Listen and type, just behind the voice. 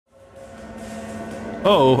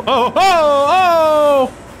Oh, oh, oh,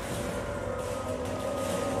 oh!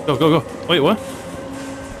 Go, go, go. Wait, what?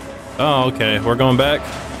 Oh, okay. We're going back.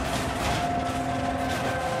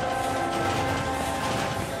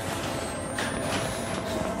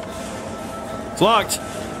 It's locked.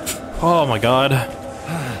 Oh my god.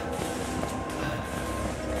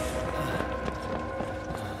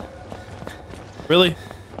 Really?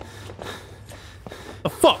 The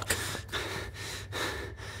fuck?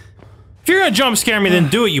 If you're gonna jump scare me, then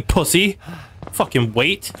do it, you pussy. Fucking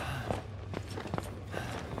wait.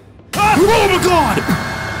 Ah! Oh my god!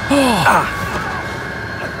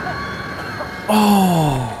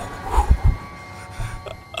 Oh.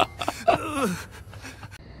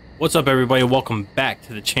 What's up, everybody? Welcome back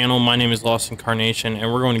to the channel. My name is Lost Incarnation,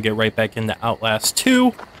 and we're going to get right back into Outlast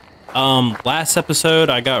 2. Last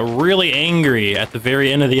episode, I got really angry at the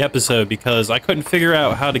very end of the episode because I couldn't figure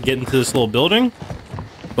out how to get into this little building.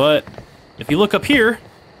 But if you look up here,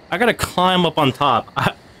 I gotta climb up on top.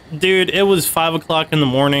 Dude, it was 5 o'clock in the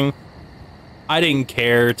morning. I didn't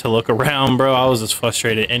care to look around, bro. I was just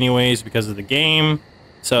frustrated anyways because of the game.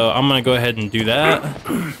 So I'm gonna go ahead and do that.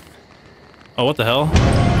 Oh, what the hell?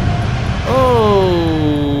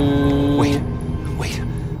 Oh! Wait.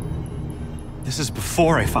 This is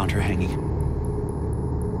before I found her hanging.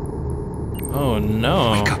 Oh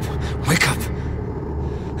no. Wake up.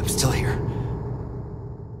 I'm still here.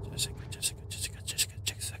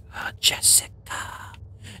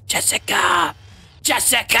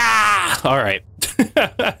 Jessica! All right. All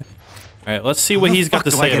right, let's see what he's got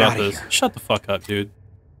to say about this. Shut the fuck up, dude.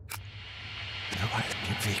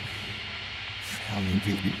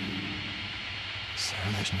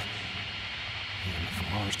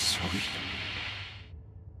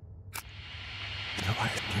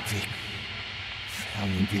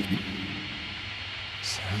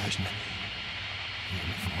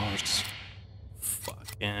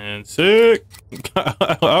 Fucking sick.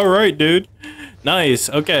 All right, dude. Nice.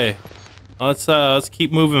 Okay. Let's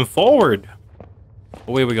keep moving forward.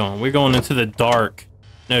 Where are we going? We're going into the dark.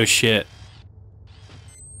 No shit.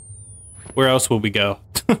 Where else will we go?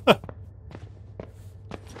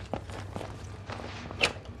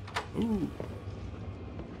 Ooh.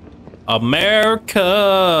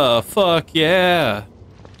 America! Fuck yeah!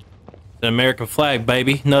 It's an American flag,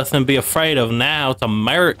 baby. Nothing to be afraid of now. It's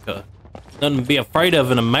America. Nothing to be afraid of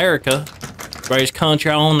in America. Greatest country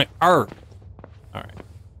on the earth.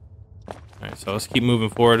 Alright, so let's keep moving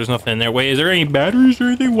forward. There's nothing in there. Wait, is there any batteries or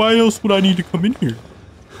anything? Why else would I need to come in here?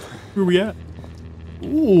 Where are we at?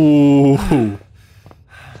 Ooh. I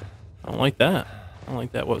don't like that. I don't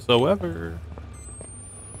like that whatsoever.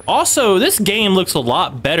 Also, this game looks a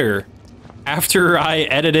lot better after I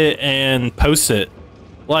edit it and post it.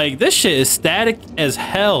 Like, this shit is static as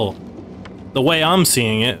hell the way I'm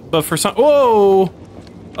seeing it. But for some... Whoa!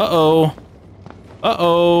 Uh-oh.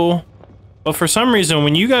 Uh-oh. But for some reason,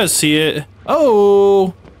 when you guys see it...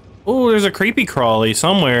 Oh! Oh, there's a creepy crawly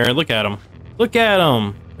somewhere. Look at him. Look at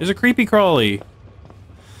him. There's a creepy crawly.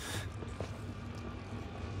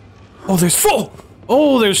 Oh, there's full.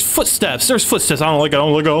 Oh, there's footsteps. There's footsteps. I don't like it. I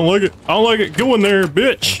don't like it. I don't like it. I don't like it. Go in there,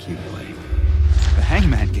 bitch. The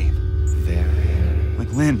Hangman game.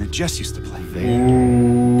 Like Lynn and Jess used to play.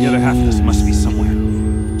 The other half of this must be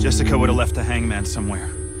somewhere. Jessica would have left the Hangman somewhere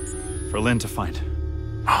for Lynn to find.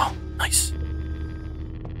 Oh, nice.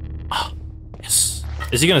 Oh, yes.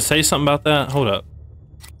 Is he gonna say something about that? Hold up.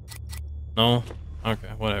 No? Okay,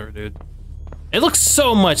 whatever, dude. It looks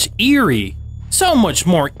so much eerie. So much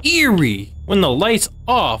more eerie when the lights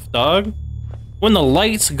off, dog. When the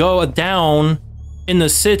lights go down in the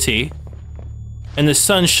city and the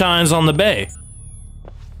sun shines on the bay.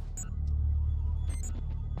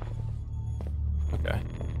 Okay.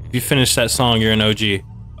 If you finish that song, you're an OG.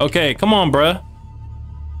 Okay, come on, bruh.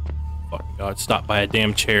 Fucking God, stop by a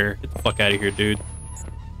damn chair. Get the fuck out of here, dude.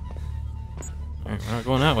 Alright, we're not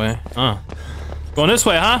going that way. Huh? Going this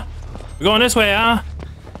way, huh? We're going this way, huh?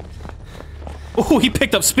 Oh, he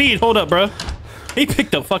picked up speed. Hold up, bro. He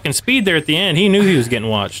picked up fucking speed there at the end. He knew he was getting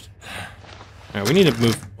watched. Alright, we need to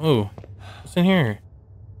move. Oh, what's in here?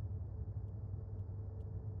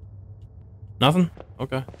 Nothing?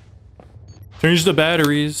 Okay. Change the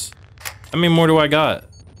batteries. How many more do I got?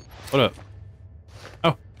 What up?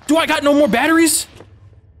 Oh, do I got no more batteries?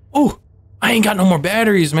 Oh, I ain't got no more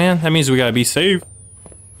batteries, man. That means we gotta be safe.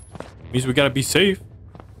 Means we gotta be safe.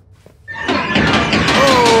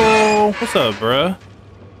 Oh, what's up, bruh?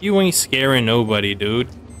 You ain't scaring nobody, dude.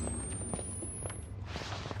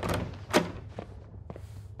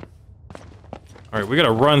 Alright, we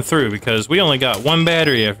gotta run through because we only got one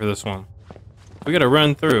battery after this one. We gotta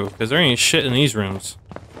run through because there ain't shit in these rooms.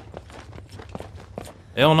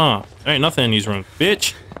 Hell no. There ain't nothing in these rooms.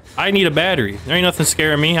 Bitch, I need a battery. There ain't nothing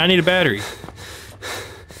scaring me. I need a battery.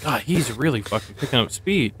 God, he's really fucking picking up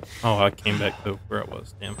speed. Oh, I came back to where I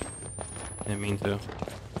was. Damn. Didn't mean to.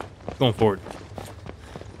 Going forward.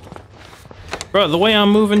 Bro, the way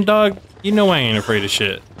I'm moving, dog, you know I ain't afraid of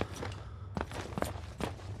shit.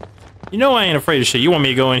 You know I ain't afraid of shit. You want me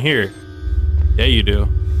to go in here? Yeah, you do.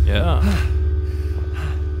 Yeah.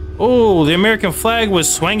 Oh, the American flag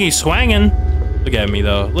was swangy swanging. Look at me,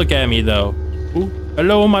 though. Look at me, though. Ooh,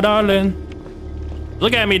 hello, my darling.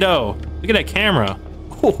 Look at me, though. Look at that camera.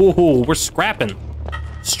 Oh, we're scrapping.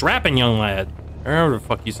 Strapping, young lad. However the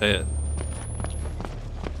fuck you say it.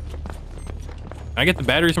 Can I get the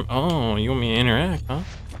batteries from... Oh, you want me to interact, huh?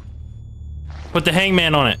 Put the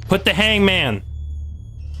hangman on it. Put the hangman.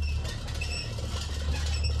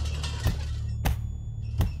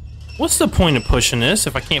 What's the point of pushing this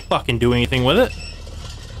if I can't fucking do anything with it?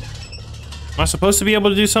 Am I supposed to be able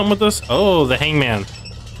to do something with this? Oh, the hangman.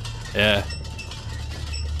 Yeah.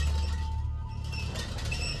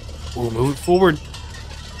 Oh, move it forward.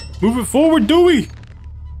 Move it forward, Dewey.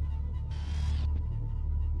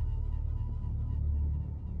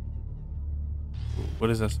 What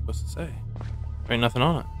is that supposed to say? There ain't nothing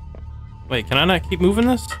on it. Wait, can I not keep moving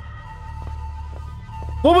this?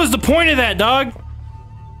 What was the point of that, dog?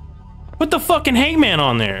 Put the fucking hangman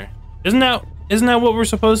on there. Isn't that what we're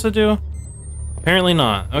supposed to do? Apparently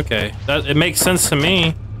not. Okay, it makes sense to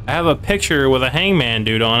me. I have a picture with a hangman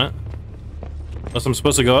dude on it. Unless I'm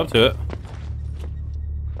supposed to go up to it.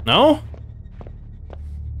 No?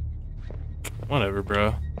 Whatever,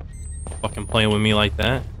 bro. Fucking playing with me like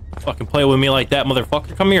that. Fucking play with me like that,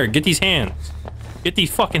 motherfucker. Come here, get these hands. Get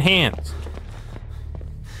these fucking hands.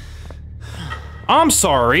 I'm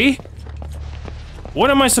sorry.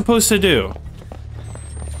 What am I supposed to do?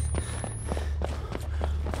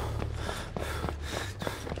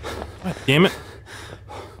 God damn it.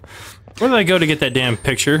 Where did I go to get that damn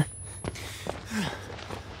picture?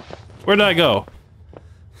 Where did I go?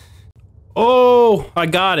 Oh, I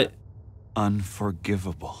got it.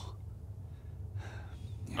 Unforgivable.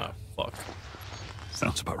 Oh, fuck.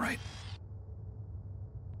 Sounds about right.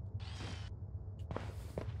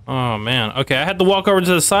 Oh, man. Okay, I had to walk over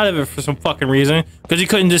to the side of it for some fucking reason. Because you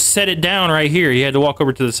couldn't just set it down right here. You had to walk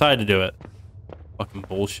over to the side to do it. Fucking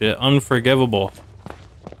bullshit. Unforgivable.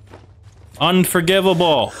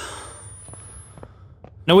 Unforgivable.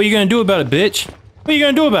 Now what are you gonna do about it, bitch? What are you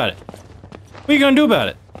gonna do about it? What are you gonna do about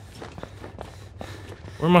it?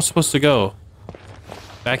 Where am I supposed to go?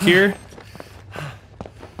 Back here?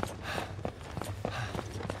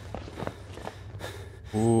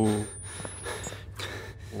 Ooh.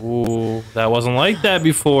 Ooh, that wasn't like that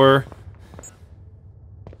before.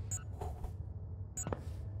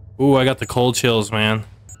 Ooh, I got the cold chills, man.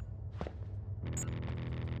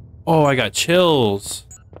 Oh, I got chills.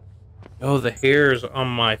 Oh, the hairs on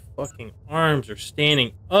my fucking arms are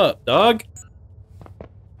standing up, dog.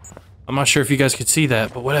 I'm not sure if you guys could see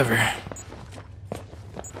that, but whatever.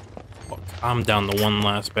 Fuck, I'm down to one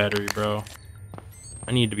last battery, bro.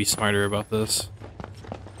 I need to be smarter about this.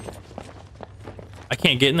 I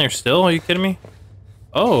can't get in there still? Are you kidding me?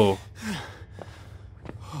 Oh.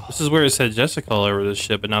 This is where it said Jessica all over this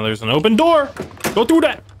shit, but now there's an open door! Go through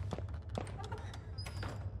that!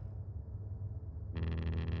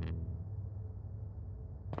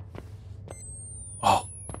 Oh.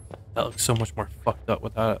 That looks so much more fucked up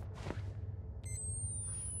without it.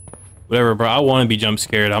 Whatever, bro. I want to be jump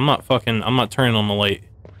scared. I'm not turning on the light.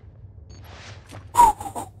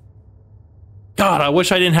 God, I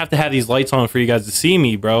wish I didn't have to have these lights on for you guys to see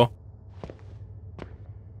me, bro.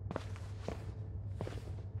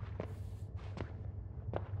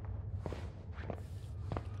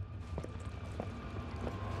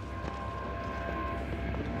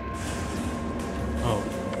 Oh.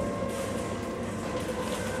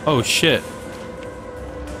 Oh, shit.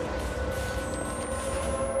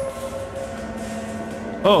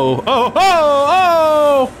 Oh, oh, oh,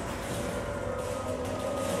 oh!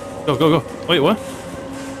 Go, go, go. Wait, what?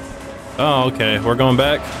 Oh, okay. We're going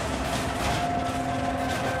back.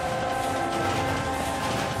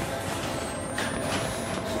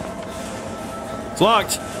 It's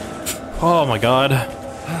locked. Oh my god.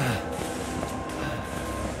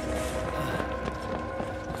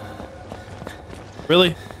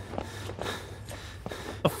 Really?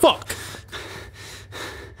 The fuck?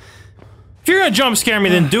 If you're gonna jump scare me,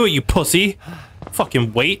 then do it, you pussy.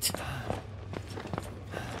 Fucking wait.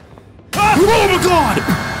 Oh my god!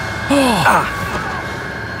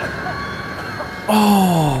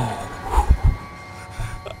 Oh.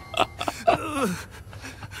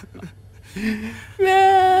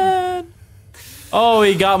 Man. Oh,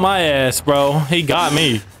 he got my ass, bro. He got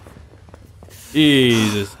me.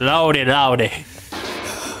 Jesus. Lordy, lordy.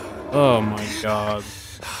 Oh my god.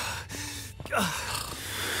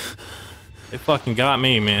 They fucking got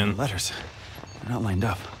me, man. Letters. They're not lined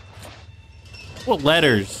up. What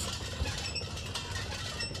letters?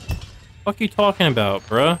 What are you talking about,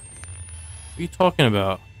 bruh? What are you talking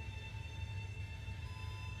about?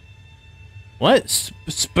 What?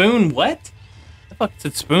 Spoon what? I fucking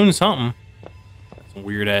said spoon something. That's some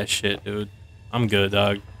weird ass shit, dude. I'm good,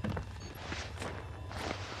 dog.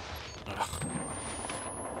 Ugh.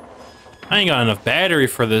 I ain't got enough battery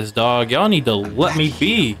for this, dog. Y'all need to let me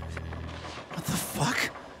be. What the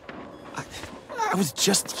fuck? I was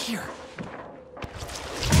just here.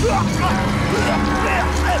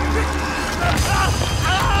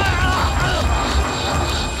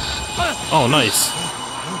 Oh, nice.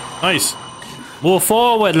 Nice. Move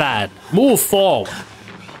forward, lad. Move forward.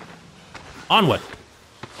 Onward.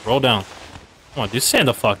 Roll down. Come on, dude. Stand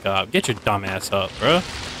the fuck up. Get your dumb ass up, bro.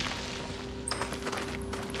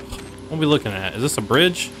 What are we looking at? Is this a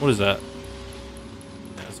bridge? What is that?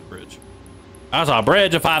 Yeah, that's a bridge. That's a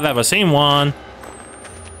bridge if I've ever seen one.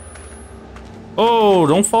 Oh,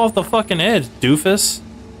 don't fall off the fucking edge, doofus.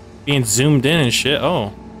 Being zoomed in and shit.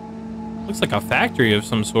 Oh. Looks like a factory of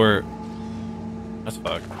some sort. That's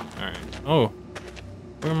fucked. Alright. Oh.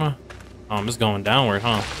 Where am I? Oh, I'm just going downward,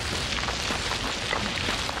 huh?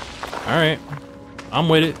 Alright. I'm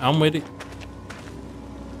with it. I'm with it.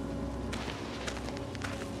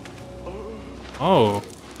 Oh.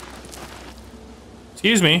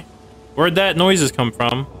 Excuse me. Where'd that noises come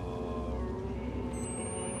from?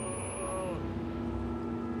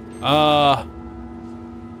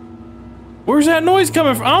 Where's that noise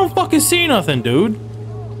coming from? I don't fucking see nothing, dude.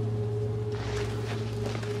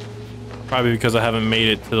 Probably because I haven't made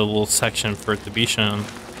it to the little section for it to be shown.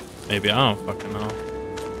 Maybe, I don't fucking know.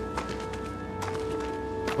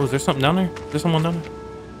 Oh, is there something down there? Is there someone down there?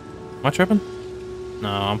 Am I tripping? No,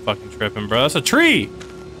 I'm fucking tripping, bro. That's a tree!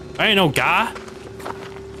 I ain't no guy.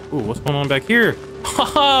 Ooh, what's going on back here?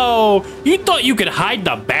 Oh, you thought you could hide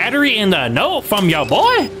the battery in the note from your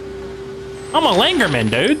boy? I'm a Langermann,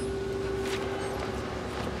 dude.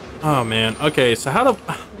 Oh, man. Okay, so how the...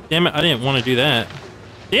 Damn it, I didn't want to do that.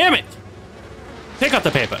 Damn it! Pick up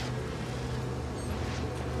the paper.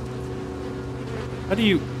 How do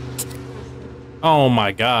you... Oh,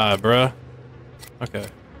 my God, bruh. Okay.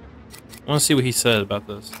 I want to see what he said about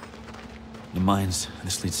this. The mines.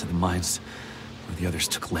 This leads to the mines where the others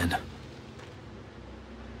took Lynn.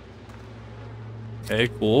 Okay,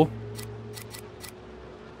 cool.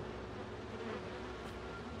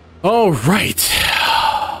 All right.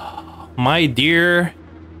 My dear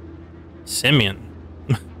Simeon.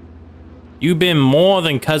 You've been more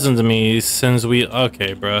than cousin to me since we...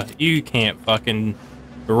 Okay, bruh. You can't fucking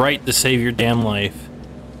write to save your damn life.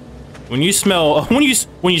 When you smell... When you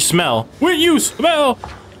smell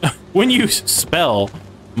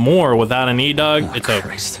more without an E, dog, it's over.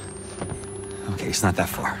 Christ. Okay, it's not that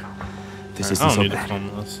far. This Right, isn't so bad. to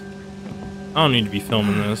film this. I don't need to be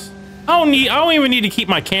filming this. I don't even need to keep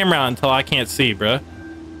my camera out until I can't see, bruh.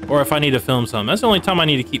 Or if I need to film something. That's the only time I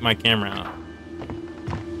need to keep my camera out.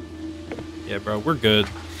 Yeah, bro, we're good.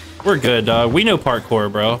 We're good, dog. We know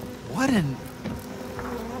parkour, bro. What an...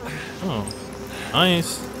 Oh,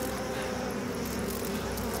 nice.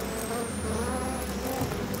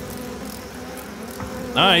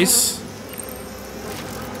 Nice.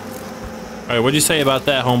 Alright, what'd you say about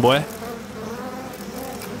that, homeboy?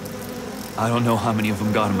 I don't know how many of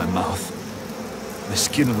them got in my mouth. My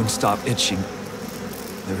skin wouldn't stop itching.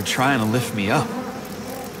 They were trying to lift me up.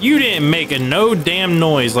 You didn't make a no damn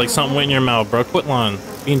noise like something went in your mouth, bro. Quit lying.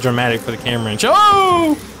 Being dramatic for the camera and show.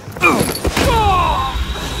 Oh!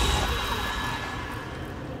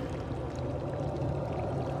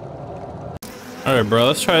 Alright, bro.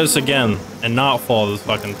 Let's try this again and not fall this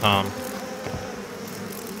fucking time.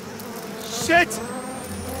 Shit!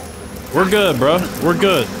 We're good, bro. We're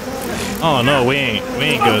good. Oh no, we ain't. We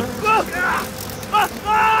ain't good.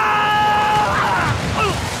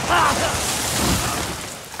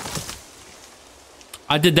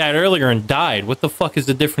 I did that earlier and died. What the fuck is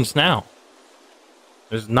the difference now?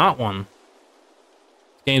 There's not one.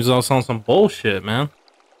 This game's also on some bullshit, man.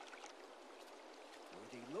 Were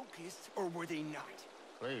they locusts or were they not?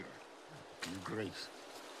 Later, in grace.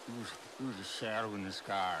 It was a shadow in the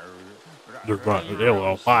sky. There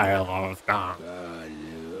was a fire on the sky.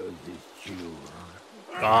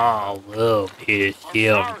 God love his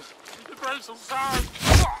children.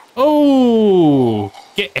 Oh,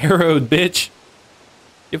 get arrowed, bitch.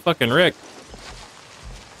 Get fucking wrecked.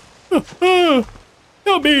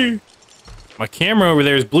 Help me. My camera over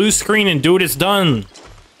there is blue screen and dude, it's done.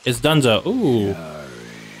 It's donezo. Ooh.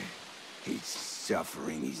 His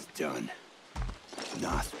suffering is done.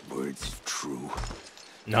 Noth's words true.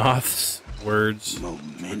 Noth's words.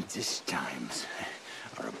 Momentous times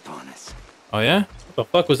are upon us. Oh yeah? What the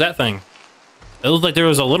fuck was that thing? It looked like there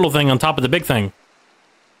was a little thing on top of the big thing.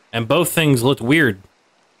 And both things looked weird.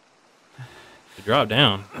 It dropped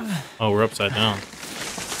down. Oh, we're upside down.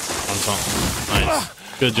 Nice.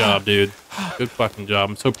 Good job, dude. Good fucking job.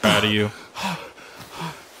 I'm so proud of you.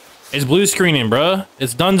 It's blue screening, bruh.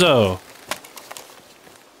 It's donezo.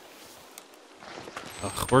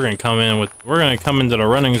 Ugh, we're gonna come into the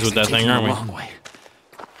runnings with that thing, aren't we? Long way.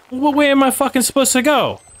 What way am I fucking supposed to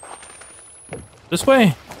go? This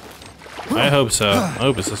way? I hope so. I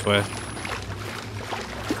hope it's this way.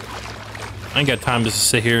 I ain't got time to just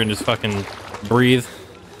sit here and just fucking breathe.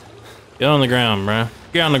 Get on the ground, bruh.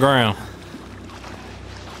 Get on the ground.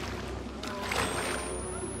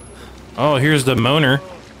 Oh, here's the moaner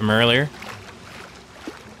from earlier.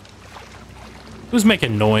 Who's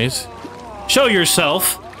making noise? Show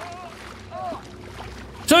yourself.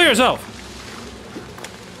 Show yourself.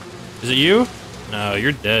 Is it you? No,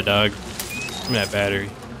 you're dead, dog. Give me that battery.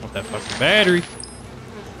 I want that fucking battery.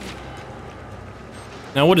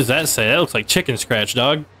 Now, what does that say? That looks like chicken scratch,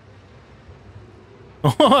 dog.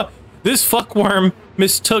 This fuckworm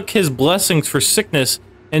mistook his blessings for sickness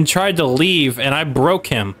and tried to leave, and I broke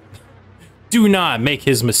him. Do not make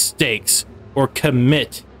his mistakes or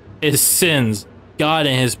commit his sins. God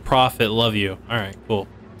and his prophet love you. All right, cool.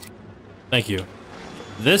 Thank you.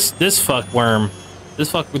 This fuckworm.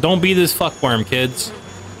 Don't be this fuckworm, kids.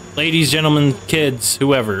 Ladies, gentlemen, kids,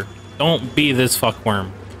 whoever. Don't be this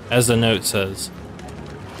fuckworm, as the note says.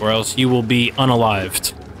 Or else you will be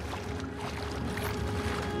unalived.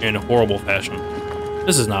 In a horrible fashion.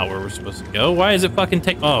 This is not where we're supposed to go. Why is it fucking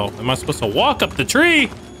take... Oh, am I supposed to walk up the tree?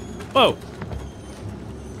 Whoa.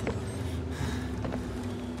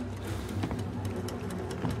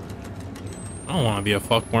 I don't want to be a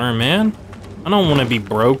fuckworm, man. I don't want to be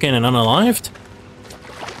broken and unalived.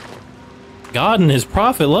 God and his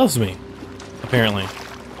prophet loves me, apparently.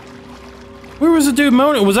 Where was the dude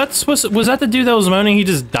moaning? Was that the dude that was moaning? He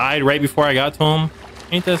just died right before I got to him?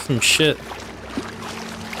 Ain't that some shit?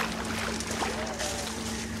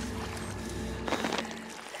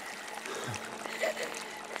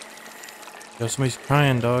 Yo, somebody's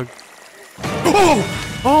crying, dog.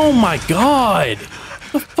 Oh! Oh my god!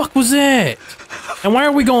 What the fuck was that? And why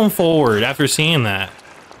are we going forward after seeing that?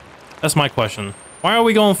 That's my question. Why are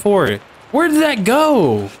we going forward? Where did that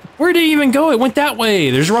go? Where did it even go? It went that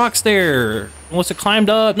way. There's rocks there. Unless it climbed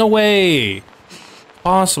up? No way.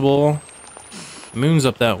 Possible. The moon's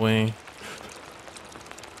up that way.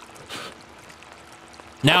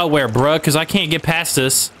 Now where, bruh? Because I can't get past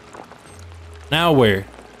this. Now where?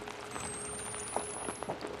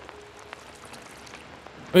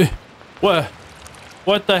 What?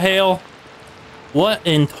 What the hell? What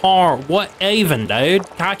in tar? What even, dude?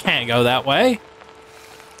 I can't go that way.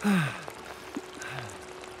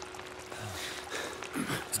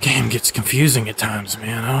 This game gets confusing at times,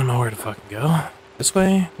 man. I don't know where to fucking go. This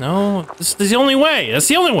way? No. This is the only way. That's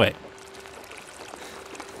the only way.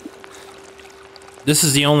 This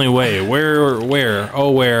is the only way. Where?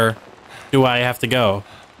 Oh, where do I have to go?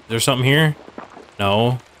 Is there something here?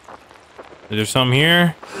 No. Is there something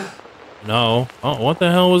here? No. Oh, what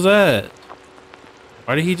the hell was that?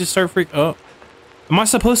 Why did he just start freak? Oh. Am I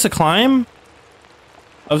supposed to climb?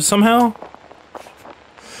 Somehow?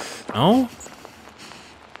 No?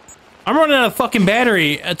 I'm running out of fucking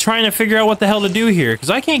battery trying to figure out what the hell to do here. Because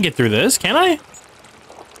I can't get through this, can I?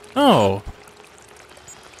 No.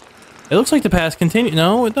 It looks like the path continues.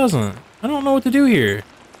 No, it doesn't. I don't know what to do here.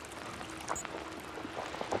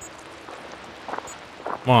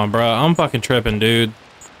 Come on, bro. I'm fucking tripping, dude.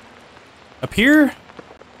 Up here?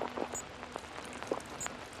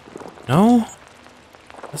 No?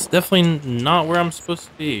 That's definitely not where I'm supposed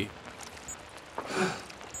to be.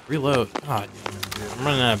 Reload. God damn it, dude. I'm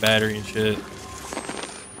running out of battery and shit.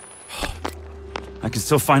 I can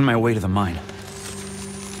still find my way to the mine.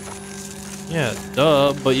 Yeah,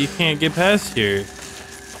 duh, but you can't get past here.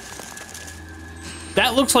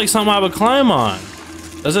 That looks like something I would climb on.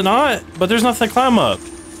 Does it not? But there's nothing to climb up.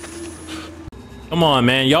 Come on,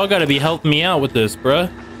 man. Y'all gotta be helping me out with this,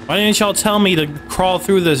 bruh. Why didn't y'all tell me to crawl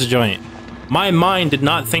through this joint? My mind did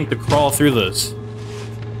not think to crawl through this.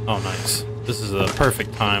 Oh, nice. This is a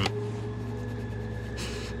perfect time.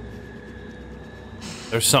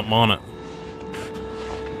 There's something on it.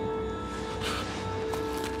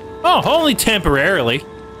 Oh, only temporarily.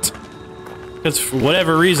 Because for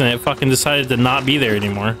whatever reason, it fucking decided to not be there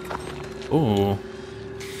anymore. Ooh.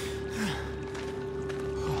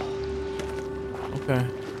 Okay.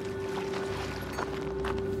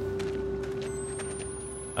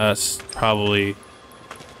 That's probably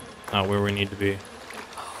not where we need to be.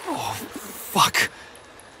 Oh, fuck.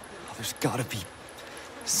 Oh, there's gotta be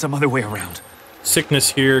some other way around.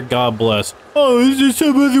 Sickness here, God bless. Oh, is there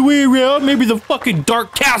some other way around? Maybe the fucking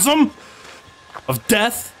dark chasm of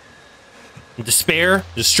death and despair,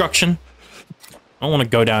 destruction. I don't want to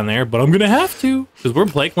go down there, but I'm gonna have to, because we're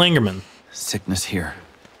Blake Langermann. Sickness here.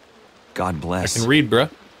 God I bless. can read, bruh.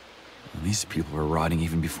 These people were rotting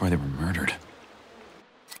even before they were murdered.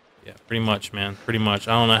 Yeah, pretty much, man. Pretty much.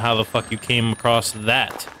 I don't know how the fuck you came across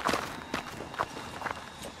that.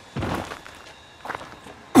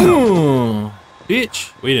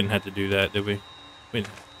 Bitch. We didn't have to do that, did we? We didn't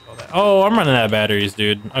have to do all that. Oh, I'm running out of batteries,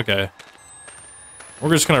 dude. Okay. We're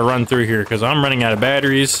just gonna run through here, because I'm running out of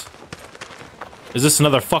batteries. Is this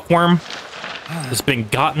another fuckworm that's been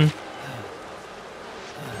gotten?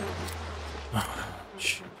 Oh,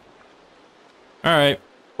 shit. Alright.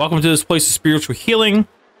 Welcome to this place of spiritual healing.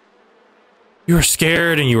 You are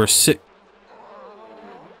scared and you are sick.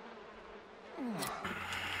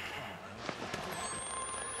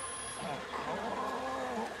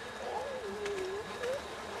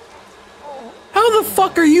 How the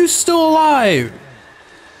fuck are you still alive?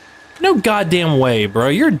 No goddamn way, bro.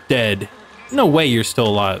 You're dead. No way you're still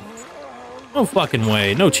alive. No fucking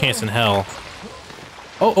way. No chance in hell.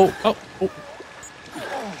 Oh.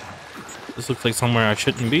 This looks like somewhere I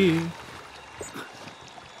shouldn't be.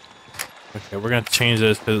 Okay, we're gonna have to change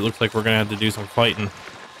this because it looks like we're gonna have to do some fighting.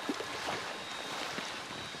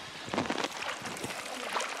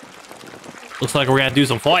 Looks like we're gonna have to do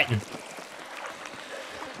some fighting.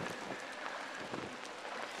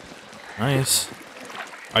 Nice.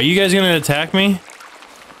 Are you guys gonna attack me?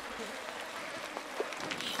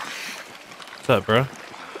 What's up, bro?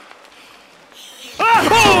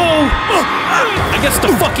 Oh! I guess the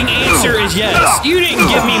fucking answer is yes. You didn't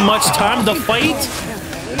give me much time to fight.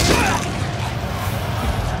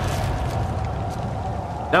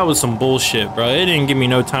 That was some bullshit, bro. It didn't give me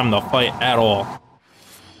no time to fight at all.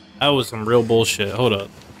 That was some real bullshit. Hold up.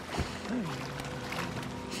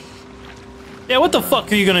 Yeah, what the fuck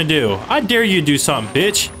are you gonna do? I dare you to do something,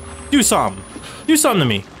 bitch. Do something. Do something to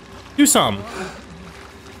me. Do something.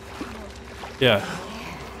 Yeah.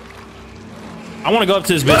 I want to go up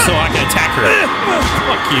to this bitch so I can attack her.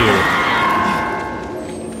 Fuck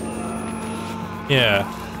you.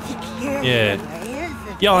 Yeah. Yeah.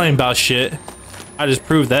 Y'all ain't about shit. I just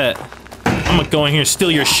proved that. I'm gonna go in here and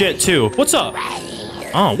steal your shit too. What's up?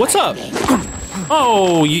 Oh, what's up?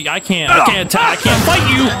 Oh, I can't attack. I can't fight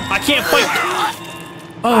you. I can't fight.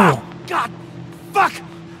 Oh. God. Fuck.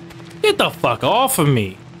 Get the fuck off of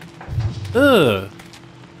me. Ugh.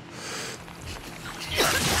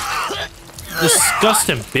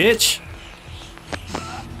 Disgusting, bitch.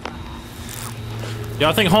 Yo,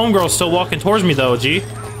 I think homegirl's still walking towards me though, G.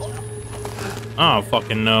 I don't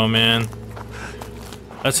fucking know, man.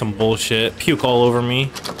 That's some bullshit. Puke all over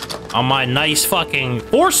me. On my nice fucking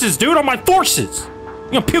forces, dude. On my forces.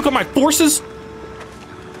 You gonna puke on my forces?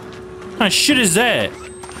 What kind of shit is that?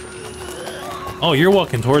 Oh, you're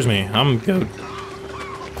walking towards me. I'm good.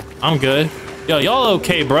 I'm good. Yo, y'all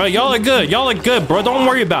okay, bro? Y'all are good. Y'all are good, bro. Don't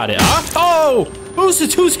worry about it. Huh? Oh,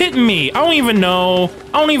 who's hitting me? I don't even know.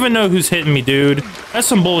 I don't even know who's hitting me, dude. That's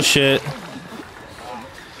some bullshit.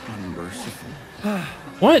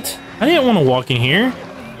 What? I didn't want to walk in here.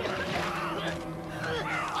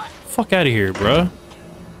 Fuck out of here, bro.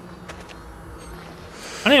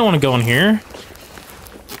 I didn't want to go in here.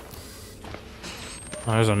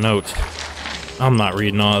 Oh, there's a note. I'm not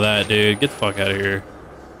reading all of that, dude. Get the fuck out of here.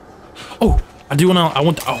 Oh, I do want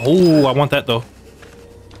to. I want that though.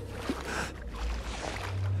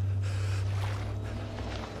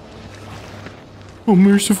 Oh,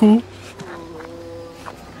 merciful.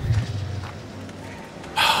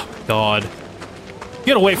 God.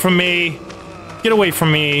 Get away from me. Get away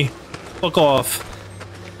from me. Fuck off.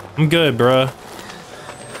 I'm good, bruh.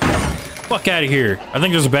 Fuck out of here. I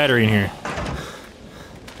think there's a battery in here.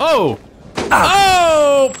 Oh!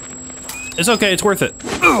 Oh! It's okay, it's worth it.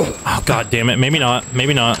 Oh, god damn it. Maybe not.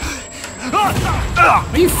 Maybe not.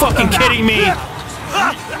 Are you fucking kidding me?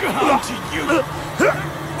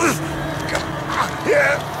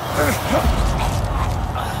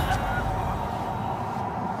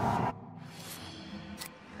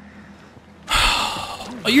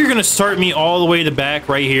 Oh, you're gonna start me all the way to the back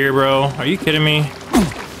right here, bro. Are you kidding me?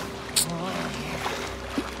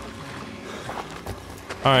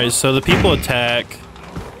 Alright, so the people attack.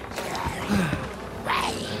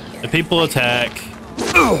 The people attack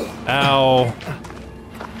Ow.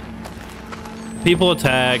 People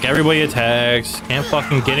attack. Everybody attacks. Can't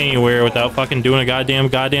fucking get anywhere without fucking doing a goddamn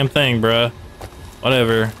thing, bruh.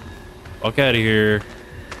 Whatever. Fuck out of here.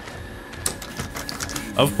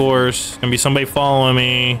 Of course. Gonna be somebody following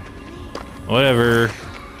me. Whatever.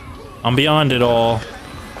 I'm beyond it all.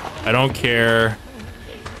 I don't care.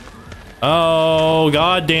 Oh,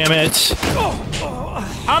 god damn it.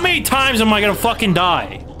 How many times am I gonna fucking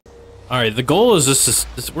die? Alright, the goal is this.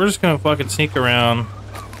 We're just gonna fucking sneak around.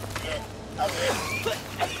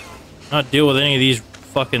 Not deal with any of these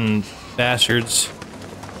fucking bastards.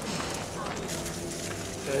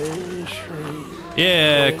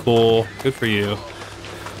 Yeah, cool. Good for you.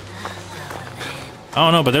 I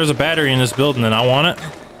don't know, but there's a battery in this building and I want it.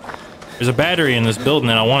 There's a battery in this building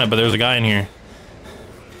and I want it, but there's a guy in here.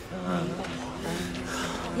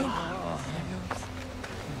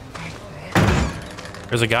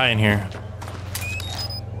 There's a guy in here.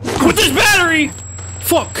 With this battery!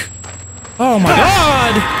 Fuck! Oh my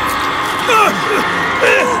god!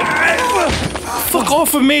 Fuck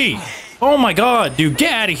off of me! Oh my god, dude,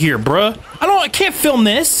 get out of here, bruh. I can't film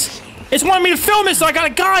this. It's wanting me to film this, so I got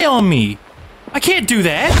a guy on me. I can't do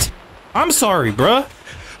that. I'm sorry, bruh.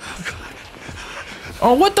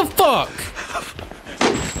 Oh, what the fuck?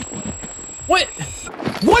 What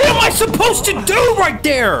am I supposed to do right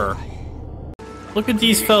there? Look at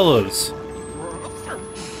these fellows.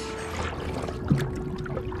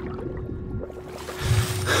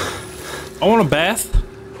 I want a bath.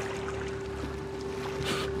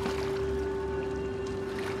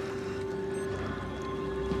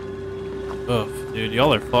 Ugh, dude,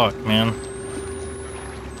 y'all are fucked, man.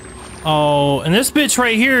 Oh, and this bitch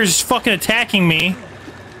right here is fucking attacking me.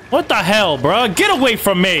 What the hell, bruh? Get away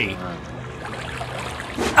from me!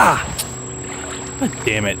 Ah! God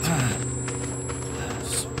damn it.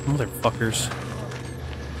 Motherfuckers.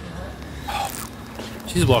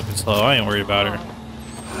 She's walking slow. I ain't worried about her.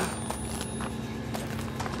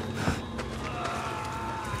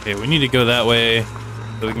 Okay, we need to go that way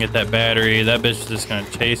so we can get that battery. That bitch is just gonna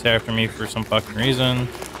chase after me for some fucking reason.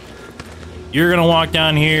 You're gonna walk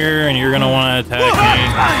down here and you're gonna want to attack me.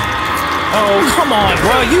 Oh, come on,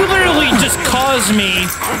 bro. You literally just caused me.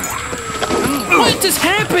 What just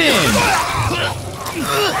happened?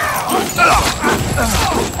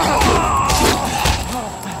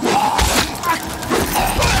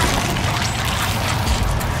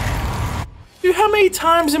 Dude, how many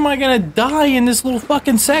times am I gonna die in this little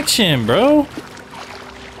fucking section, bro?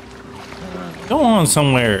 Go on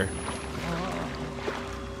somewhere.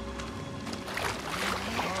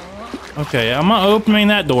 Okay, I'm not opening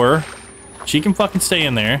that door. She can fucking stay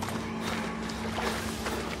in there.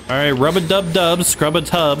 Alright, rub-a-dub-dub,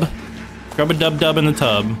 scrub-a-tub. Scrub-a-dub-dub in the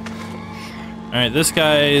tub. Alright, this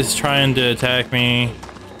guy is trying to attack me.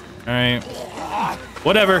 Alright.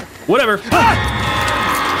 Whatever. Whatever.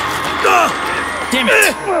 Damn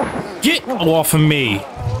it! Get off of me!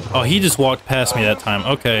 Oh, he just walked past me that time.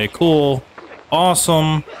 Okay, cool.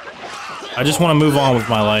 Awesome. I just want to move on with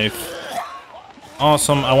my life.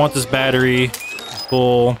 Awesome. I want this battery.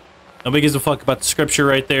 Cool. Nobody gives a fuck about the scripture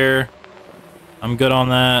right there. I'm good on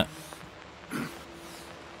that.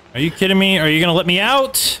 Are you kidding me? Are you gonna let me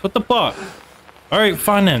out? What the fuck? Alright,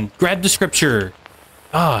 fine then. Grab the scripture.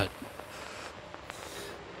 God.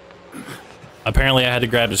 Apparently I had to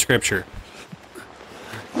grab the scripture.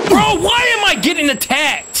 Bro, why am I getting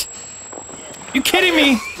attacked? You kidding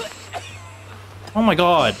me? Oh my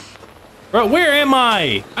god. Bro, where am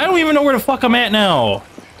I? I don't even know where the fuck I'm at now.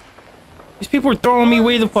 These people are throwing me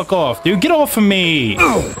way the fuck off, dude. Get off of me.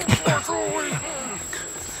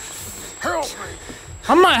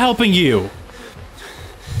 I'm not helping you.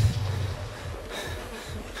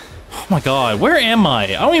 Oh my god, where am I?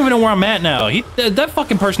 I don't even know where I'm at now. That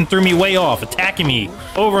fucking person threw me way off, attacking me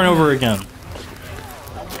over and over again.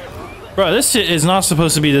 Bro, this shit is not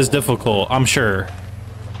supposed to be this difficult, I'm sure.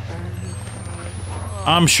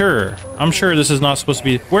 I'm sure this is not supposed to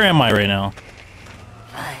be... Where am I right now?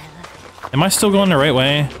 Am I still going the right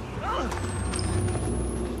way?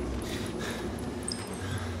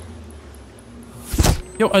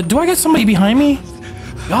 Yo, do I got somebody behind me?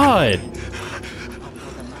 God.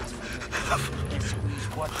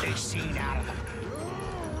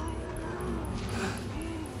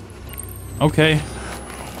 Okay.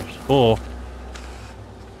 Cool.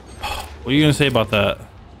 What are you gonna say about that?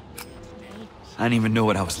 I didn't even know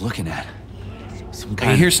what I was looking at.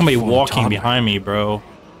 I hear somebody walking behind me, bro.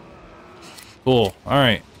 Cool.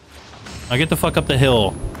 Alright. Now get the fuck up the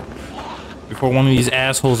hill before one of these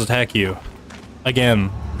assholes attack you. Again.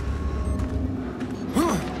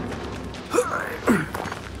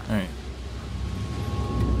 Alright.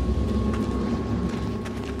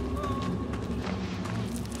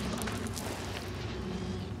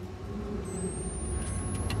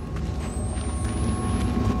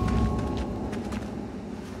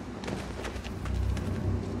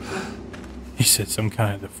 He said some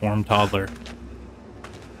kind of deformed toddler.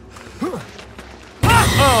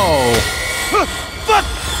 Oh!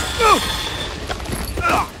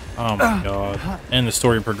 Oh my god. And the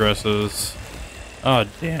story progresses. Oh,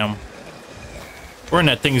 damn. We're in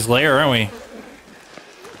that thing's lair, aren't we?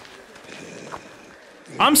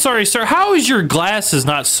 I'm sorry, sir. How is your glasses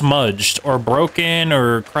not smudged or broken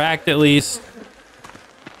or cracked at least?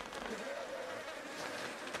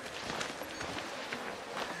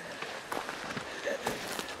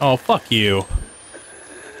 Oh, fuck you.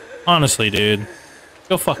 Honestly, dude.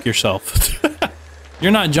 Go fuck yourself.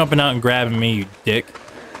 You're not jumping out and grabbing me, you dick.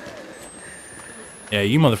 Yeah,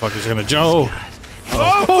 you motherfuckers are gonna jump.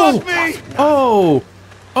 Oh! Oh!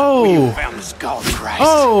 Oh! Found the skull of Christ.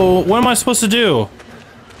 Oh! What am I supposed to do?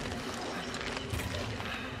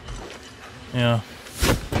 Yeah.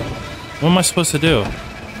 What am I supposed to do?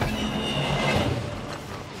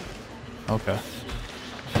 Okay.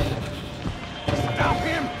 Stop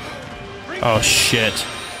him. Oh, shit.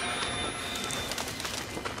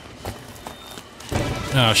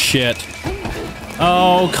 Oh, shit.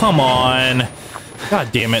 Oh, come on.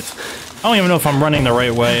 God damn it. I don't even know if I'm running the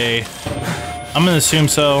right way. I'm gonna assume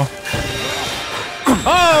so.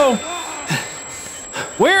 Oh!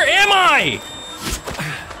 Where am I?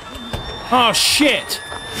 Oh, shit.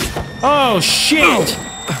 Oh, shit.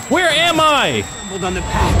 Where am I? Hold on the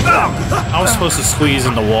path. I was supposed to squeeze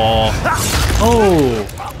in the wall. Oh.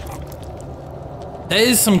 That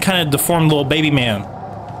is some kind of deformed little baby man.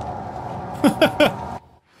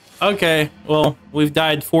 Okay, well, we've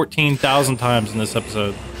died 14,000 times in this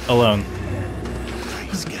episode alone.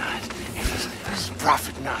 Praise God. This is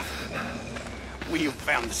prophet enough. We have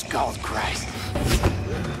found the skull of Christ.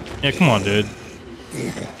 Yeah, come on, dude.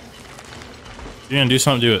 You're gonna do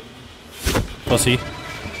something, do it. Pussy.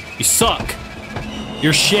 You suck.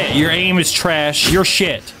 You're shit. Your aim is trash. You're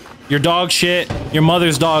shit. You're dog shit. Your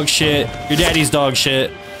mother's dog shit. Your daddy's dog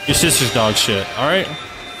shit. Your sister's dog shit. Alright?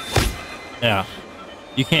 Yeah.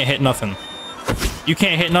 You can't hit nothing. You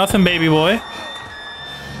can't hit nothing, baby boy.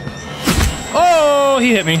 Oh,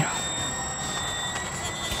 he hit me.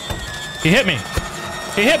 He hit me.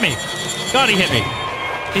 He hit me. God, he hit me.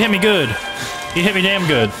 He hit me good. He hit me damn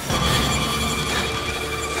good.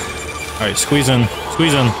 Alright, squeeze in.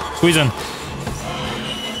 Squeeze in. Squeeze in.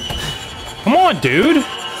 Come on, dude.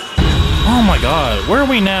 Oh my god. Where are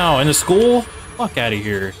we now? In the school? Fuck out of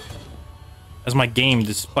here. As my game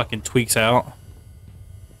just fucking tweaks out.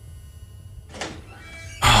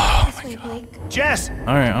 Oh my god. Jess!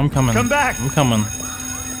 Alright, I'm coming. Come back! I'm coming.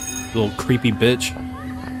 Little creepy bitch.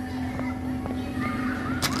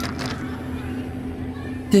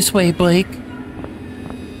 This way, Blake.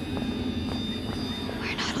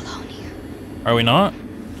 We're not alone here. Are we not?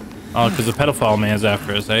 Oh, because the pedophile man's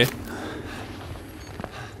after us, eh?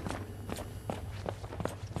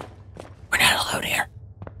 We're not alone here.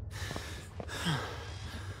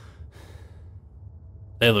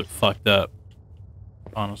 They look fucked up.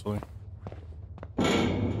 Honestly.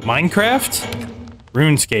 Minecraft?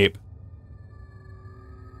 RuneScape.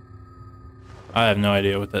 I have no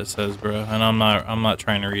idea what that says, bro, and I'm not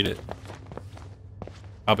trying to read it.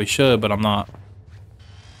 Probably should, but I'm not.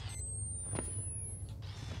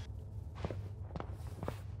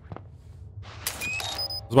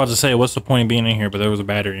 I was about to say, what's the point of being in here, but there was a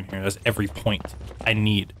battery in here. That's every point I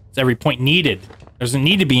need. It's every point needed. There doesn't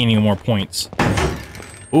need to be any more points.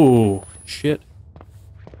 Ooh, shit.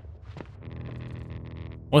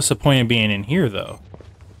 What's the point of being in here, though?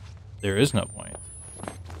 There is no point.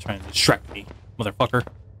 Trying to distract me, motherfucker.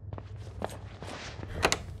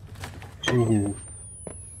 Ooh.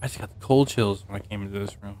 I just got the cold chills when I came into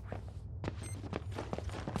this room.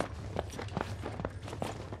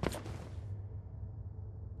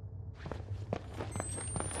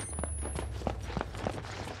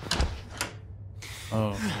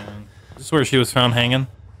 Oh, man. Is this where she was found hanging?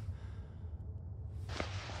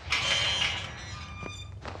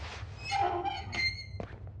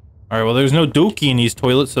 Alright, well, there's no dookie in these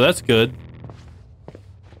toilets, so that's good.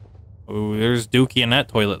 Ooh, there's dookie in that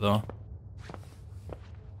toilet, though.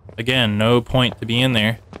 Again, no point to be in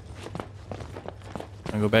there.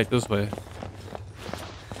 I'll go back this way.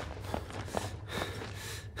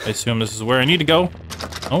 I assume this is where I need to go.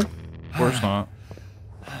 Oh, of course not.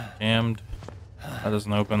 Jammed. That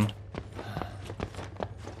doesn't open.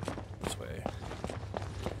 This way.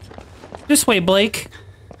 This way, Blake.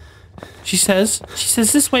 She says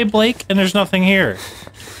this way, Blake, and there's nothing here.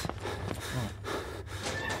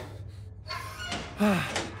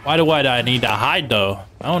 Why do I need to hide, though?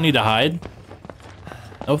 I don't need to hide.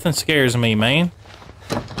 Nothing scares me, man.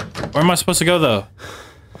 Where am I supposed to go, though?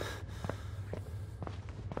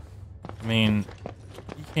 I mean,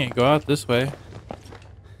 you can't go out this way.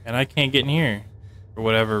 And I can't get in here. For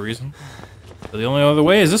whatever reason. So the only other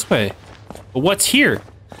way is this way. But what's here?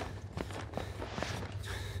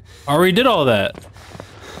 I already did all that.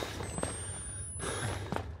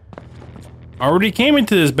 I already came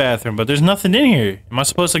into this bathroom, but there's nothing in here. Am I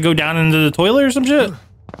supposed to go down into the toilet or some shit?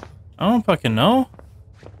 I don't fucking know.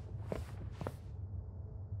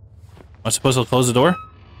 Am I supposed to close the door?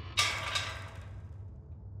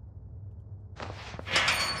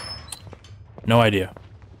 No idea.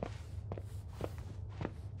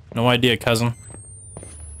 No idea, cousin.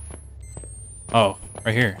 Oh,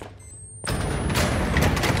 right here.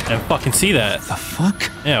 I didn't fucking see that. The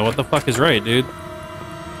fuck? Yeah, what the fuck is right, dude?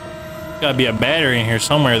 Gotta be a battery in here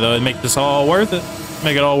somewhere, though, to make this all worth it.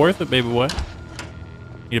 Make it all worth it, baby boy.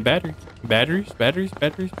 Need a battery. Batteries, batteries,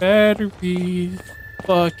 batteries, batteries.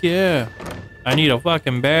 Fuck yeah. I need a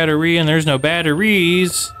fucking battery, and there's no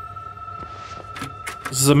batteries.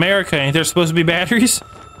 This is America. Ain't there supposed to be batteries?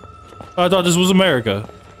 I thought this was America.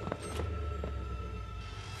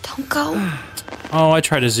 Don't go. Oh, I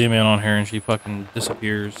try to zoom in on her, and she fucking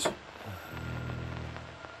disappears.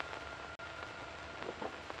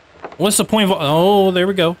 What's the point of... Oh, there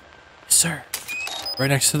we go. Yes, sir. Right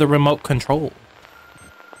next to the remote control.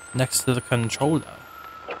 Next to the controller.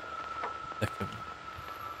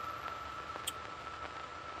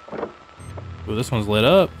 Ooh, this one's lit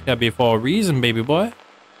up. Gotta be for a reason, baby boy.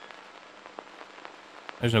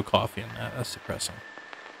 There's no coffee in that. That's depressing.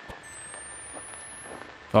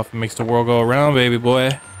 Coffee makes the world go around, baby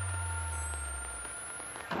boy.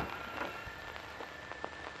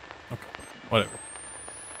 Okay, whatever.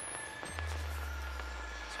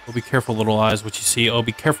 Oh, be careful, little eyes, what you see. Oh,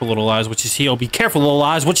 be careful, little eyes, what you see. Oh, be careful, little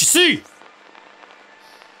eyes, what you see.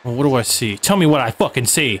 Well, what do I see? Tell me what I fucking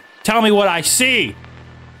see. Tell me what I see.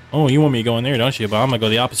 Oh, you want me to go in there, don't you? But I'm gonna go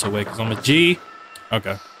the opposite way because I'm a G.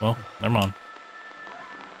 Okay, well, never mind.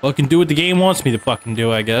 Fucking do what the game wants me to fucking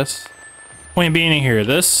do, I guess. Point being in here,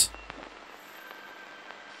 this.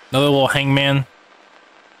 Another little hangman.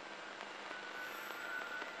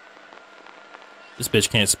 This bitch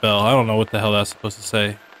can't spell. I don't know what the hell that's supposed to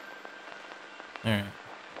say. Alright.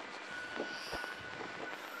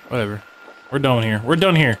 Whatever. We're done here. We're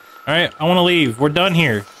done here. Alright, I want to leave. We're done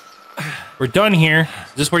here. We're done here.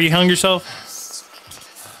 Is this where you hung yourself?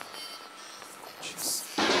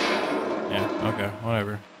 Yeah, okay,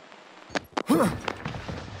 whatever.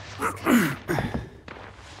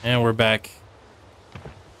 And we're back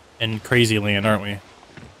in crazy land, aren't we?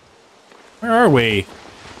 Where are we?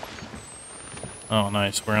 Oh,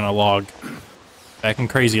 nice. We're in a log. Back in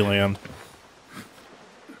crazy land.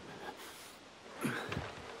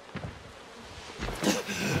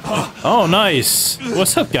 Oh, nice.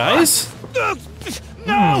 What's up, guys?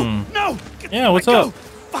 No! No! Yeah, what's up?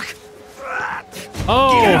 Fuck!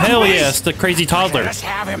 Oh, Get out, hell please. yes. The crazy toddler. Let's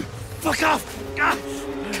have him! Fuck off!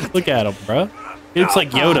 Look at him, bro. He looks like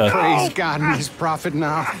Yoda. Praise God and his prophet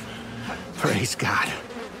now. Praise God.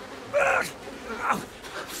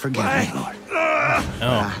 Forgive me, Lord.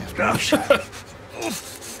 Oh, Nice.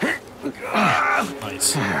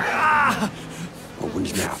 nice. Open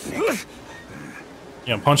his mouth, Nick. You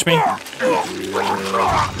gonna punch me? There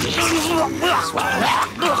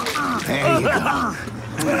you go.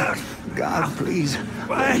 God, please,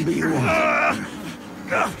 let him be your one.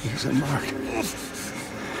 Here's a mark. He's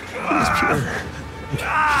pure.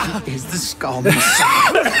 Is the skull Messiah?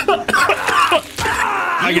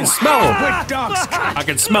 I can smell him. Quick, dogs. I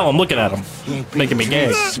can smell him looking at him. He ain't Making me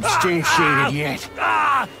gay. substantiated yet.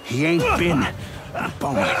 He ain't been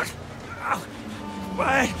born.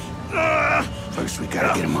 First, we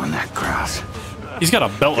gotta get him on that cross. He's got a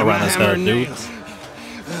belt Get my around his hammer head, and dude. nails.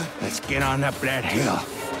 Let's get on up that hill.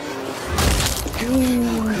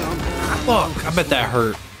 Fuck, I bet that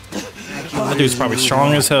hurt. That dude's probably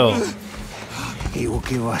strong as hell. He will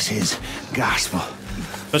give us his gospel.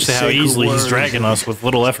 Especially how easily he's dragging us with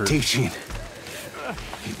little effort. Teaching.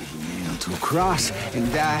 He will be nailed to a cross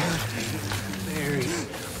and die, buried,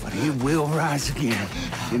 but he will rise again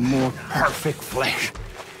in more perfect flesh.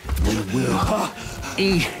 We will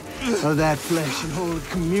eat of that flesh and hold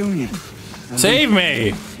communion. Save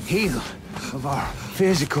me! Heal of our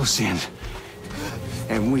physical sins,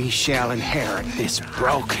 and we shall inherit this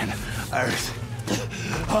broken earth.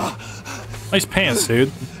 Nice pants,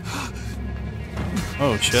 dude.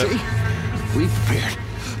 Oh shit. See? We prepared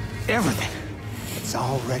everything. It's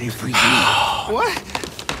all ready for you. What?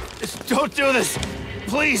 Don't do this,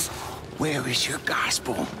 please. Where is your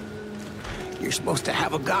gospel? You're supposed to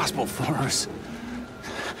have a gospel for us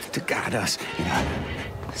to guide us in our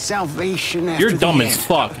salvation after You're dumb the as end.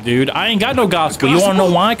 fuck, dude. I ain't got no gospel. You wanna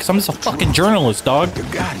know why? Because I'm just a fucking journalist, dog. Your A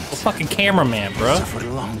guidance. fucking cameraman, bro. Suffered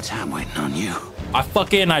a long time waiting on you.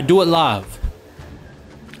 I do it live.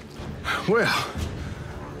 Well,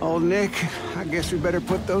 old Nick, I guess we better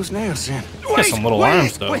put those nails in. Got some little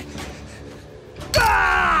arms, though.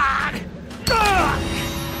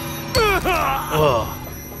 Ugh.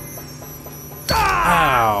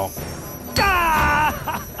 Ow.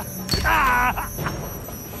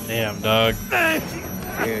 Damn, dog. Good,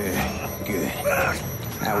 good.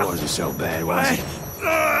 That wasn't so bad, was it?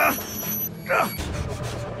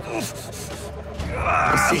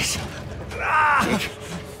 What's this? Nick,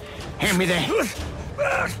 hand me that.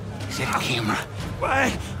 Is that a camera? A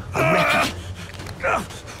record?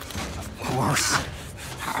 Of course.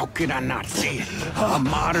 How could I not see it? A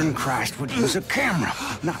modern Christ would use a camera,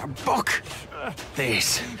 not a book.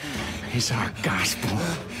 This is our gospel.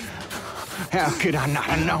 How could I not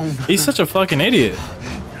have known? He's such a fucking idiot.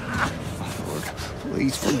 Lord,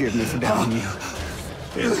 please forgive me for doubting you.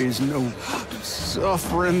 There is no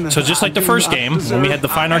suffering. So just like the I do first not game, when we had to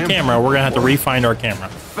deserve. find I our am camera, we're gonna have to re-find our camera.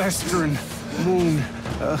 Festering moon.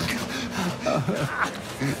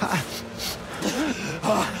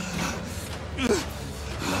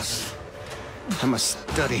 I must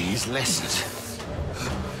study his lessons.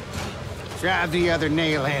 Drive the other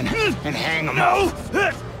nail in and hang him up.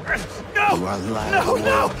 No! You are lying. No!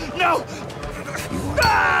 No! No!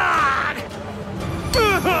 Ah!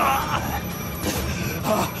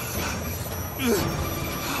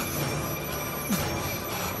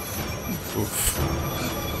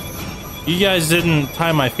 You guys didn't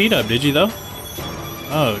tie my feet up, did you, though?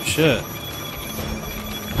 Oh, shit.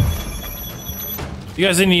 You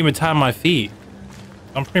guys didn't even tie my feet.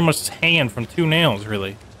 I'm pretty much just hanging from 2 nails,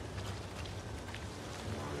 really.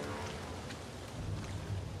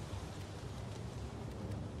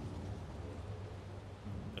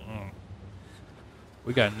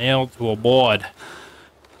 We got nailed to a board.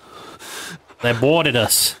 They boarded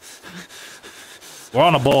us. We're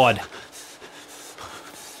on a board.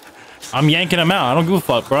 I'm yanking them out. I don't give a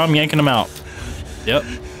fuck, bro. I'm yanking them out. Yep.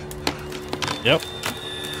 Yep.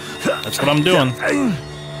 That's what I'm doing.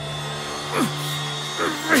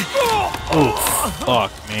 Oh,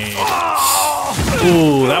 fuck me.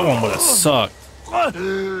 Ooh, that one would have sucked.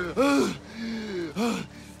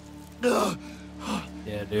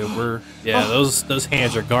 Yeah, dude, those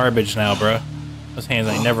hands are garbage now, bro. Those hands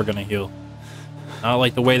ain't never gonna heal. Not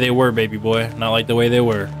like the way they were, baby boy. Not like the way they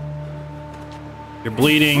were. You're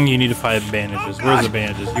bleeding, you need to find bandages. Where's the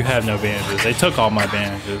bandages? You have no bandages. They took all my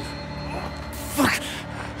bandages. Fuck.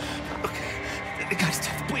 Okay. The guy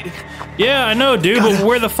stopped bleeding. Yeah, I know, dude, but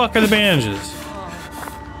where the fuck are the bandages?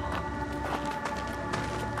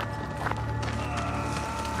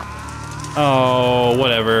 Oh,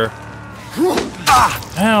 whatever.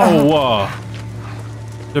 Ow!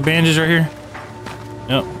 The bandages right here?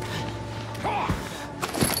 Yep.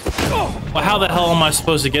 Well, how the hell am I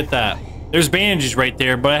supposed to get that? There's bandages right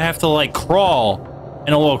there, but I have to, like, crawl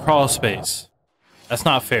in a little crawl space. That's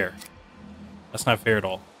not fair. That's not fair at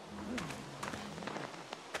all.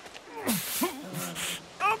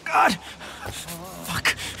 Oh, God.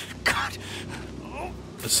 Fuck. God.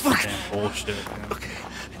 This is damn bullshit, man. Okay.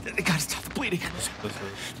 They gotta stop the bleeding. This is-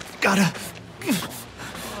 Gotta.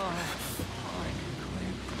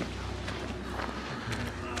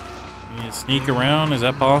 You need to sneak around? Is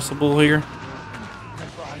that possible here?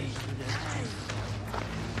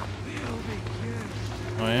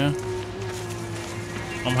 Oh yeah?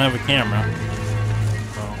 I don't have a camera.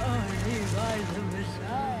 So.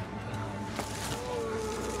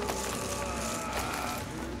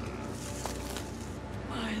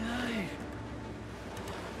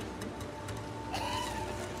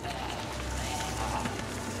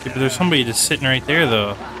 Yeah, but there's somebody just sitting right there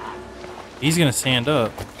though. He's gonna stand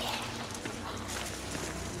up.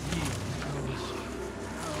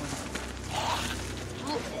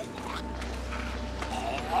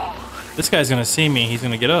 This guy's gonna see me, he's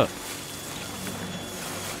gonna get up.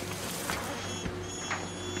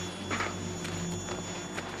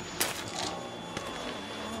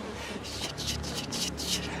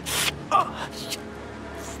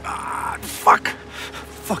 Fuck.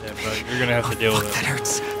 Fuck. Yeah, bro, you're gonna have to deal with That it.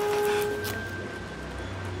 hurts.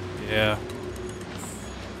 Yeah.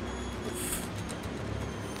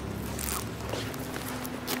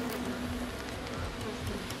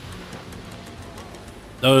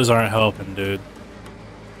 Those aren't helping, dude.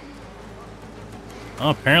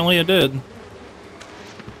 Oh, apparently it did.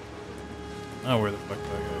 Oh, where the fuck did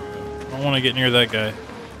I go? I don't want to get near that guy.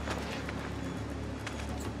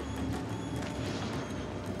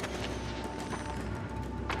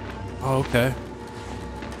 Oh, okay.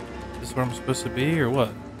 Is this where I'm supposed to be, or what?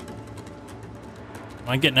 Am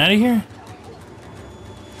I getting out of here?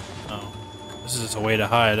 Oh. This is just a way to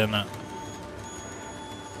hide, isn't it?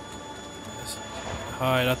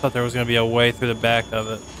 Hide. I thought there was going to be a way through the back of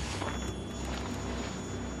it.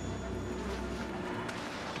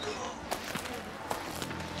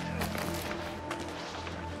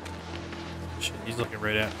 Shit, he's looking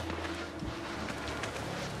right at me.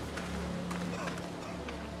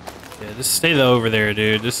 Yeah, just stay over there,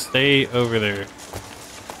 dude. Just stay over there.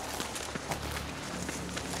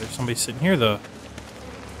 There's somebody sitting here, though.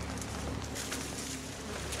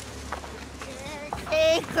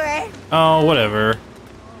 Oh, whatever.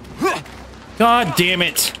 God damn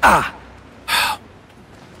it. Ah.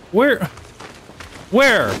 Where?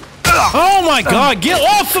 Oh my god, get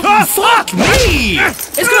off of me! Fuck me!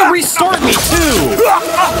 It's gonna restart me, too!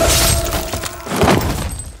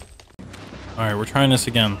 Alright, we're trying this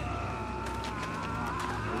again.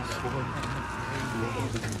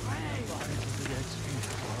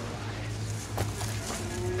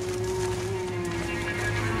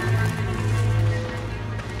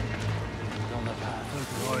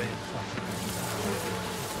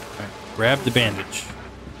 Grab the bandage.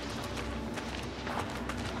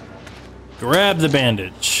 Grab the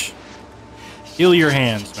bandage. Heal your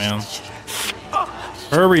hands, man.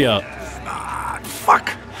 Hurry up. Fuck.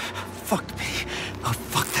 Fuck me. Oh,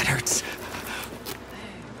 fuck, that hurts.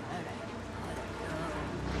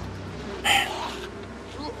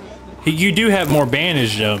 You do have more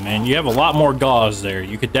bandage, though, man. You have a lot more gauze there.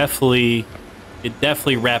 You could definitely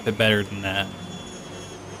wrap it better than that.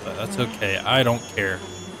 But that's okay. I don't care.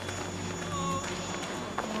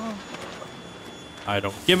 I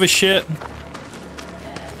don't give a shit.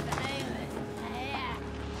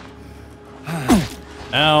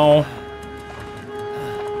 Ow.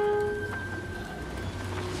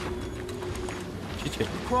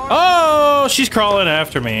 Oh, she's crawling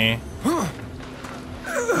after me. Can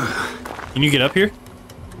you get up here?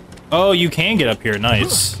 Oh, you can get up here.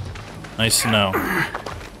 Nice. Nice to know.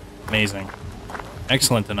 Amazing.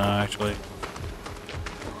 Excellent to know, actually.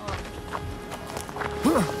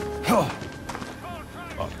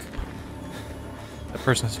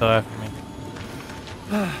 Person's still after me.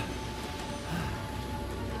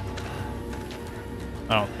 I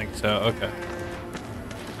don't think so. Okay.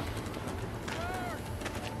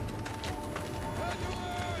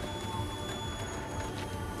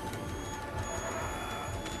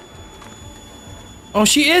 Oh,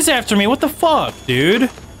 she is after me. What the fuck, dude?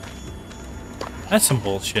 That's some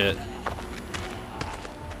bullshit.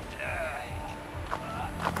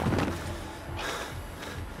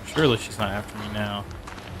 Surely she's not after me now.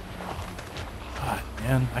 God,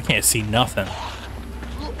 man, I can't see nothing.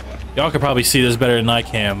 Y'all could probably see this better than I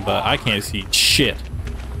can, but I can't see shit.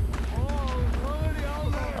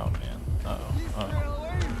 Oh, man. Uh-oh.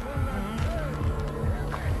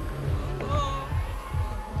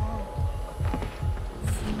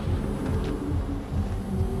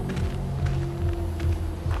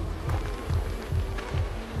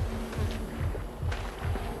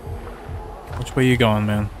 Which way you going,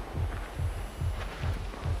 man?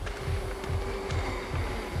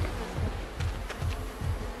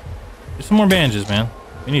 Some more bandages, man.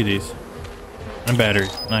 We need these. And a battery.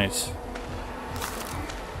 Nice.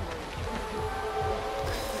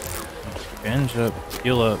 Bandage up.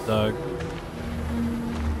 Heal up, dog.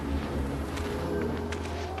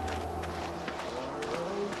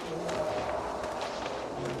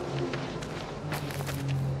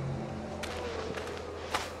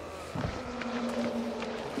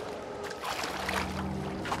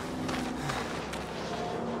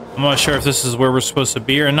 I'm not sure if this is where we're supposed to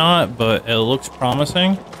be or not, but it looks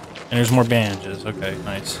promising. And there's more bandages. Okay,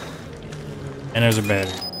 nice. And there's a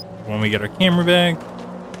battery when we get our camera back.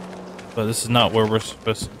 But this is not where we're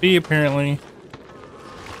supposed to be, apparently.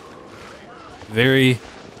 Very,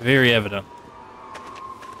 very evident.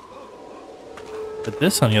 But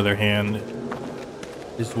this, on the other hand,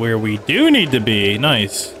 is where we do need to be.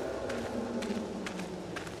 Nice.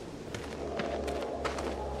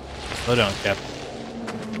 Slow down, Captain.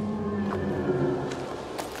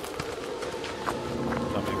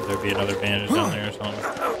 There'd be another bandage down there or something.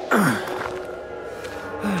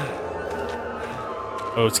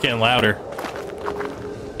 Oh, it's getting louder.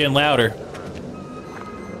 Getting louder.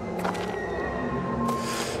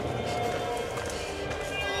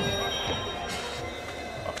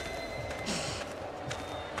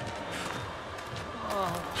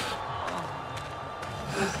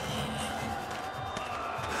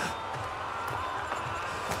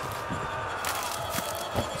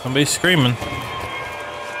 Somebody's screaming.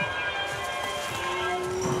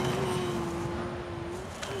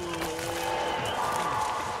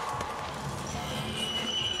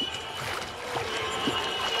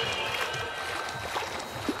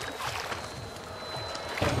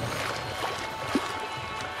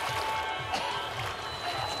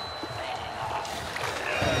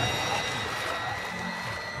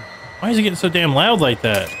 Why is it getting so damn loud like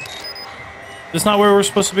that? This not where we're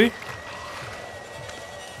supposed to be?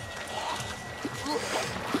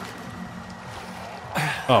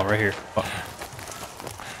 Oh, right here. Fuck.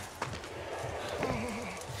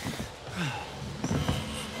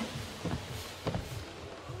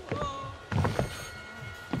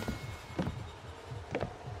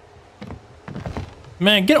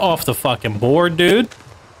 Man, get off the fucking board, dude.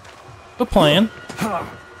 Quit playing.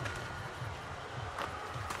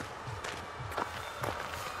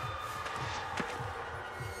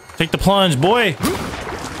 Take the plunge, boy.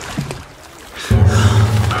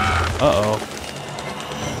 Uh-oh.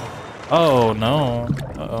 Oh, no.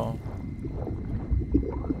 Uh-oh.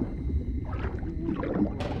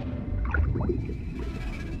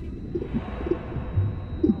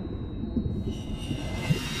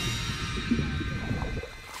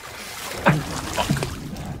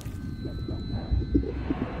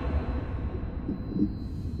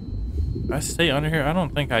 I stay under here? I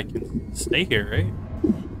don't think I can stay here, right?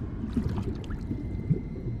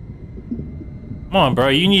 Come on, bro.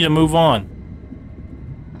 You need to move on.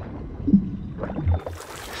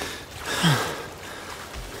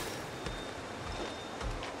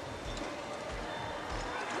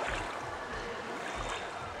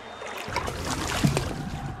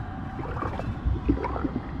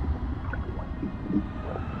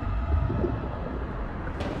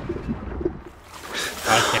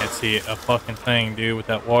 I can't see a fucking thing, dude, with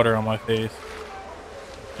that water on my face.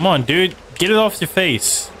 Come on, dude. Get it off your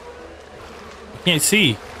face. I can't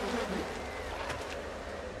see.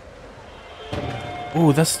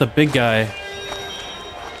 Oh, that's the big guy.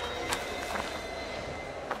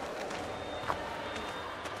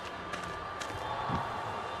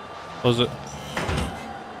 Close it.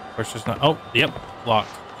 Of course, there's not. Oh, yep. Locked.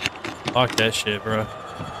 Lock that shit, bro.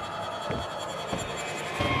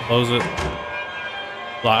 Close it.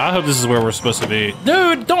 I hope this is where we're supposed to be.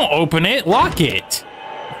 Dude, don't open it. Lock it.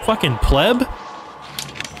 Fucking pleb.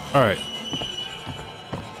 Alright.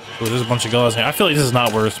 Oh, there's a bunch of guys here. I feel like this is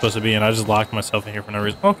not where we're supposed to be, and I just locked myself in here for no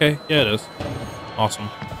reason. Okay, yeah, it is. Awesome.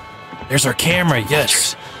 There's our camera,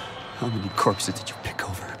 yes. How many corpses did you pick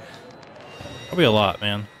over? Probably a lot,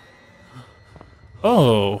 man.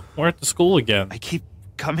 Oh, we're at the school again. I keep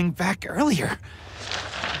coming back earlier.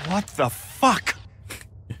 What the fuck?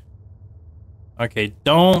 Okay,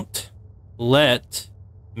 don't let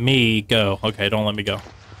me go. Okay, don't let me go.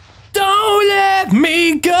 Don't let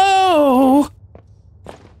me go!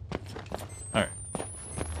 Alright.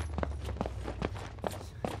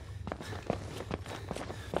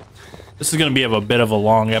 This is gonna be a bit of a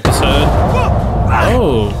long episode.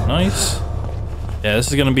 Oh, nice. Yeah, this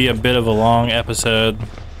is gonna be a bit of a long episode.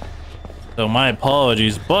 So my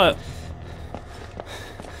apologies, but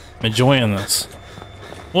I'm enjoying this.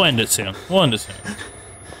 We'll end it soon. We'll end it soon.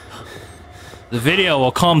 The video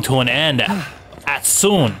will come to an end at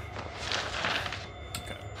soon.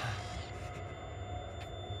 Okay.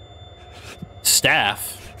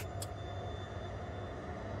 Staff.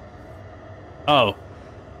 Oh.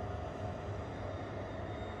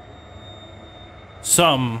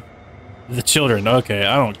 The children. Okay,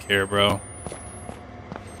 I don't care, bro.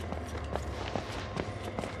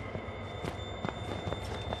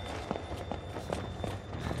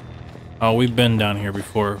 Oh, we've been down here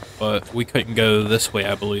before, but we couldn't go this way,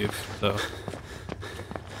 I believe, so.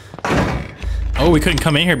 Oh, we couldn't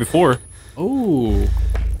come in here before. Oh.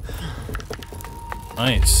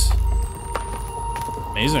 Nice.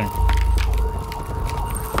 Amazing.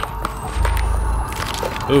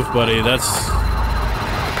 Oof, buddy, that's...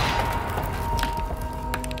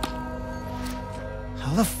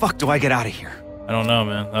 How the fuck do I get out of here? I don't know,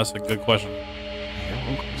 man. That's a good question.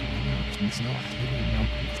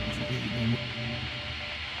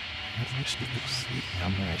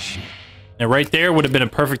 And right there would have been a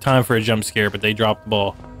perfect time for a jump scare, but they dropped the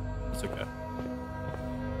ball. That's okay.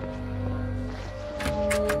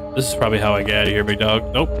 This is probably how I get out of here, big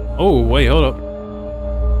dog. Nope. Oh, wait, hold up.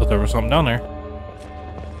 Thought there was something down there.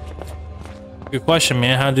 Good question,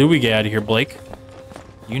 man. How do we get out of here, Blake?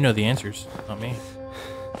 You know the answers, not me.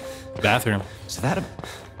 Bathroom. Is that a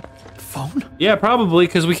phone? Yeah, probably,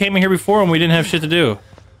 because we came in here before and we didn't have shit to do.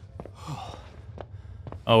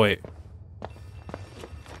 Oh, wait.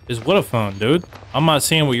 Is what a phone, dude? I'm not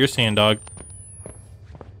seeing what you're seeing, dog.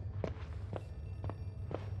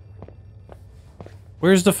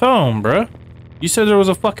 Where's the phone, bruh? You said there was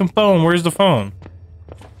a fucking phone. Where's the phone?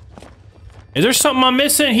 Is there something I'm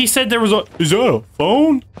missing? He said there was a... Is that a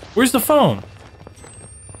phone? Where's the phone?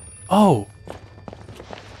 Oh.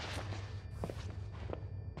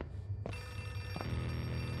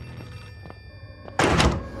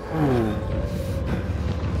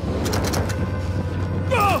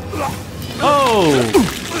 Oh!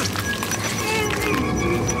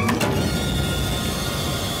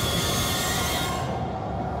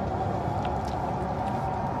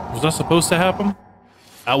 Was that supposed to happen?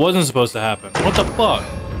 That wasn't supposed to happen. What the fuck?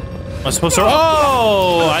 Am I supposed to?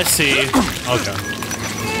 Oh, I see. Okay.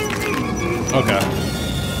 Okay.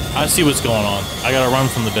 I see what's going on. I gotta run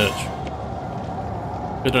from the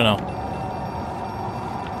bitch. Good to know.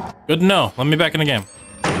 Good to know. Let me back in the game.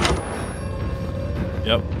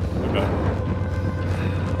 Yep. Okay.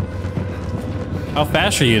 How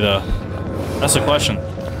fast are you, though? That's the question.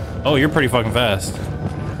 Oh, you're pretty fucking fast.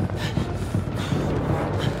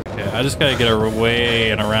 Okay, I just gotta get her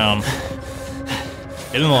way and around.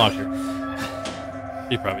 Get in the locker.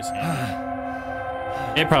 He'd probably see me.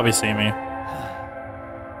 He'd probably see me.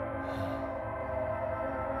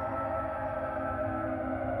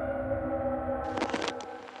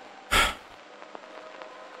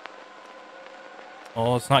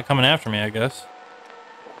 Well, it's not coming after me, I guess.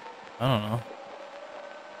 I don't know.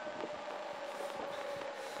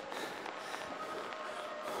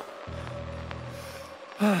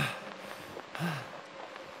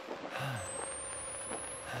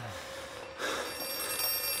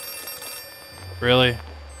 Really?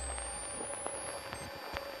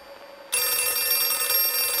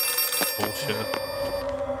 Bullshit.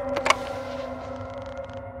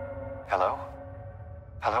 Hello?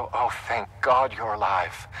 Hello? Oh, thank God you're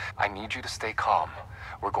alive. I need you to stay calm.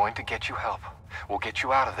 We're going to get you help. We'll get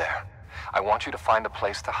you out of there. I want you to find a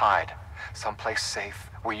place to hide. Someplace safe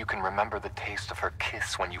where you can remember the taste of her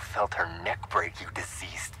kiss when you felt her neck break, you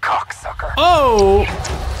diseased cocksucker. Oh!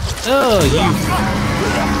 Oh, you...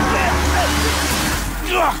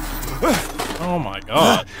 Oh my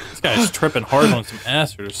god. This guy's tripping hard on some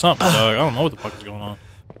acid or something, dog. I don't know what the fuck is going on.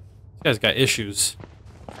 This guy's got issues.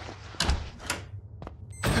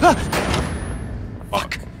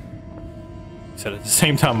 Fuck. He said it at the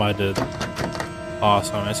same time I did.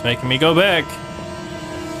 Awesome. It's making me go back.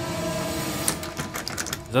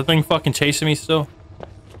 Is that thing fucking chasing me still?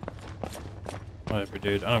 Whatever,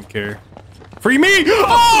 dude. I don't care. Free me!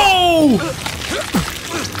 Oh!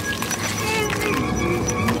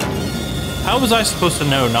 How was I supposed to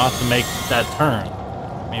know not to make that turn?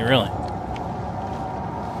 I mean, really.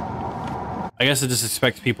 I guess it just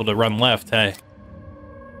expects people to run left, hey.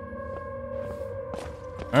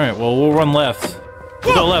 Alright, well, we'll run left.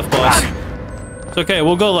 We'll go left, boss. It's okay,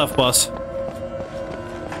 we'll go left, boss.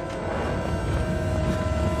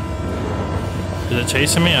 Is it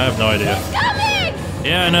chasing me? I have no idea. It's coming!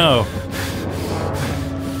 Yeah, I know.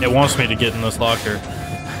 It wants me to get in this locker.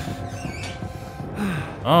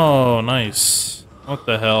 Oh, nice. What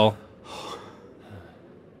the hell?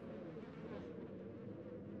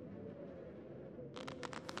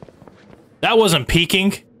 That wasn't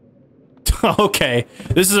peeking. Okay.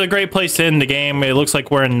 This is a great place to end the game. It looks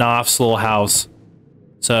like we're in Knopf's little house.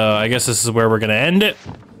 So I guess this is where we're gonna end it.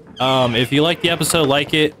 If you like the episode,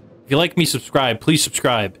 like it. If you like me, subscribe. Please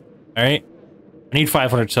subscribe. Alright? I need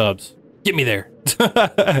 500 subs. Get me there.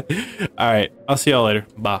 Alright. I'll see y'all later.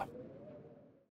 Bye.